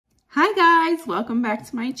Hi guys, welcome back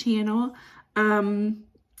to my channel.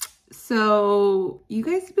 So you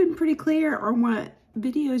guys have been pretty clear on what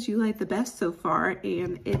videos you like the best so far,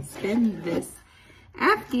 and it's been this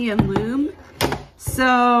Afghan loom.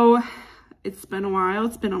 So it's been a while,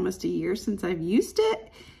 it's been almost a year since I've used it,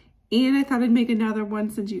 and I thought I'd make another one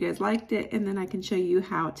since you guys liked it, and then I can show you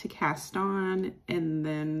how to cast on, and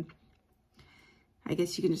then I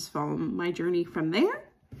guess you can just follow my journey from there.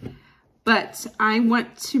 But I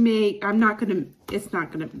want to make,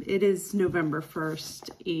 it is November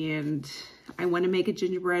 1st, and I want to make a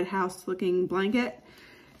gingerbread house looking blanket.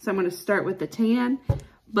 So I'm going to start with the tan,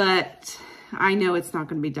 but I know it's not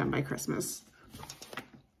going to be done by Christmas.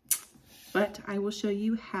 But I will show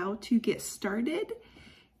you how to get started,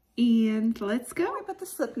 and let's go. I put the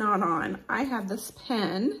slip knot on. I have this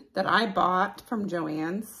pen that I bought from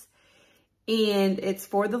Joann's, and it's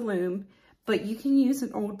for the loom. But you can use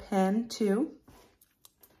an old pen too.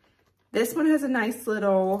 This one has a nice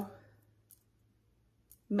little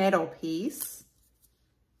metal piece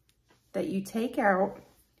that you take out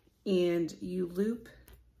and you loop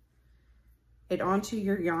it onto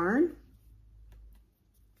your yarn.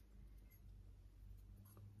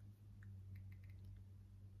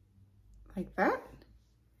 Like that.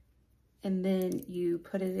 And then you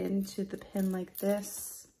put it into the pen like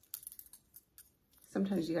this.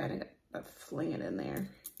 Sometimes you gotta fling it in there.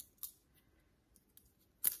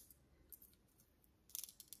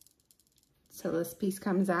 So this piece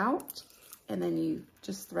comes out, and then you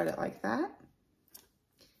just thread it like that.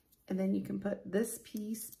 And then you can put this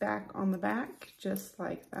piece back on the back, just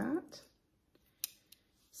like that.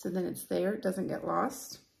 So then it's there, it doesn't get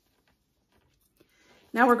lost.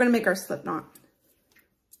 Now we're gonna make our slip knot.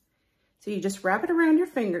 So you just wrap it around your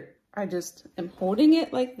finger. I just am holding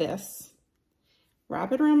it like this.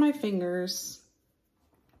 Wrap it around my fingers,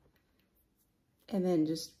 and then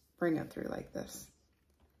just bring it through like this.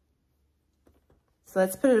 So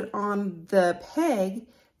let's put it on the peg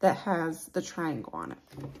that has the triangle on it.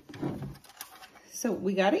 So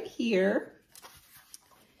we got it here.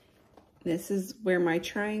 This is where my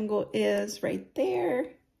triangle is, right there.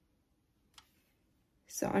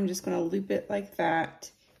 So I'm just gonna loop it like that.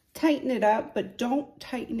 Tighten it up, but don't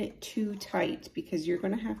tighten it too tight because you're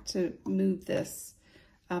gonna have to move this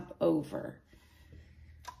up over.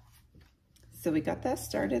 So we got that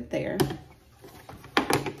started there.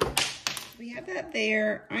 We have that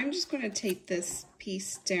there. I'm just going to tape this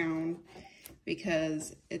piece down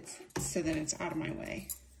because it's so that it's out of my way.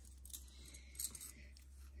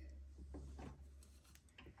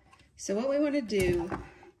 So what we want to do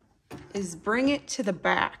is bring it to the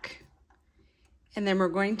back, and then we're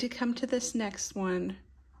going to come to this next one,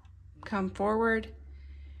 come forward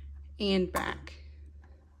and back.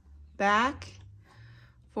 Back,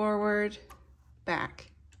 forward, back.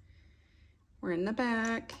 We're in the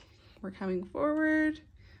back, we're coming forward,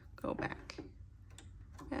 go back.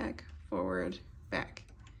 Back, forward, back.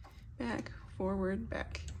 Back, forward,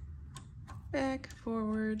 back. Back,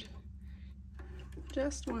 forward,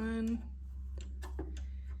 just one.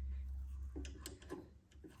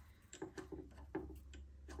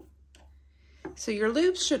 So your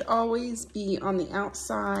loops should always be on the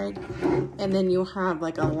outside, and then you'll have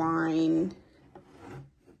like a line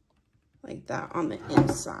like that on the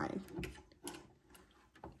inside.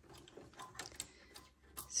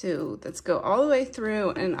 So let's go all the way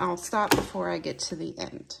through, and I'll stop before I get to the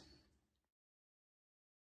end.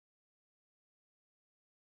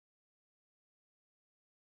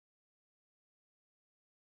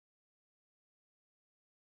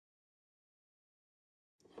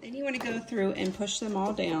 Then you want to go through and push them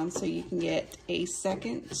all down so you can get a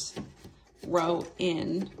second row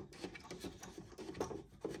in.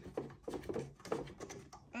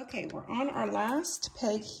 Okay, we're on our last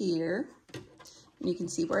peg here. You can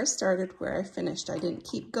see where I started, where I finished. I didn't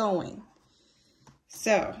keep going.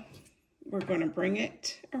 So we're going to bring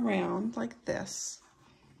it around like this.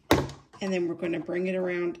 And then we're going to bring it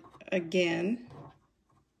around again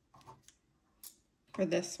for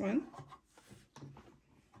this one.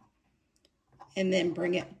 And then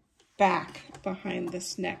bring it back behind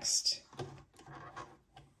this next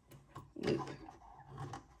loop.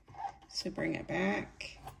 So bring it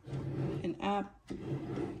back and up,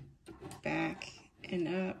 back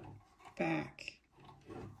and up, back,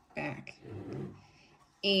 back.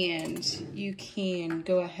 And you can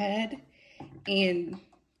go ahead and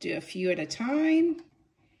do a few at a time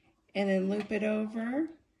and then loop it over.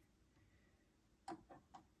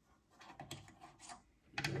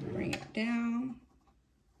 Bring it down,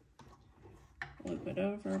 loop it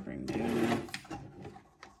over, bring down,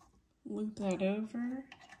 loop that over,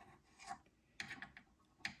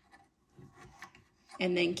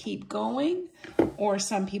 and then keep going, or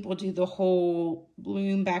some people do the whole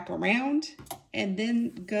loom back around and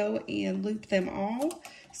then go and loop them all.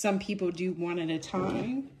 Some people do one at a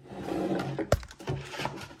time.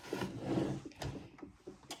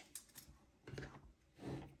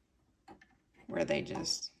 Where they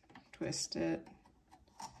just twist it,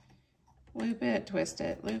 loop it, twist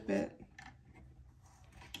it, loop it.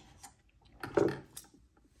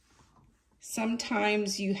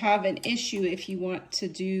 Sometimes you have an issue if you want to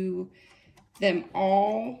do them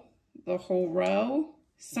all, the whole row.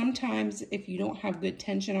 Sometimes if you don't have good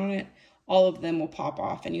tension on it, all of them will pop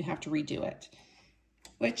off and you have to redo it,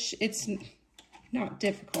 which it's not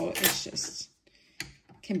difficult. It's just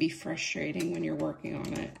can be frustrating when you're working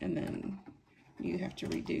on it and then you have to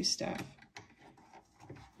redo stuff.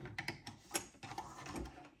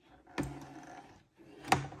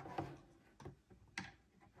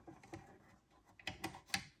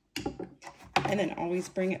 And then always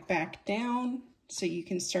bring it back down so you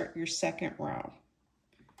can start your second row.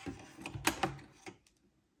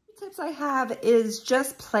 Tips I have is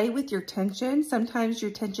just play with your tension. Sometimes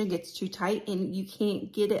your tension gets too tight and you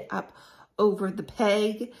can't get it up over the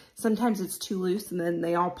peg. Sometimes it's too loose and then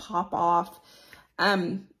they all pop off.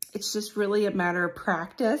 It's just really a matter of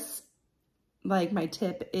practice. Like my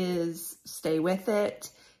tip is stay with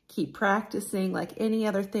it. Keep practicing. Like any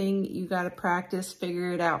other thing, you got to practice,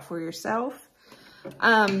 figure it out for yourself.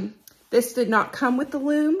 This did not come with the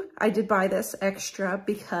loom. I did buy this extra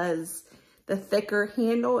because the thicker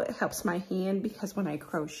handle, it helps my hand, because when I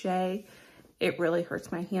crochet, it really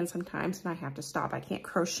hurts my hand sometimes and I have to stop. I can't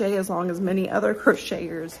crochet as long as many other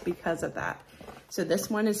crocheters because of that. So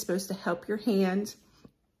this one is supposed to help your hand.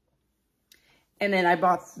 And then I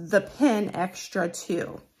bought the pin extra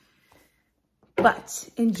too. But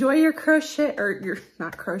enjoy your crochet, or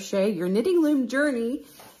your knitting loom journey,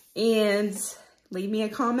 and leave me a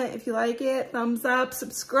comment if you like it, thumbs up,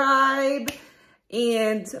 subscribe,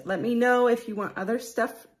 and let me know if you want other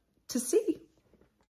stuff to see.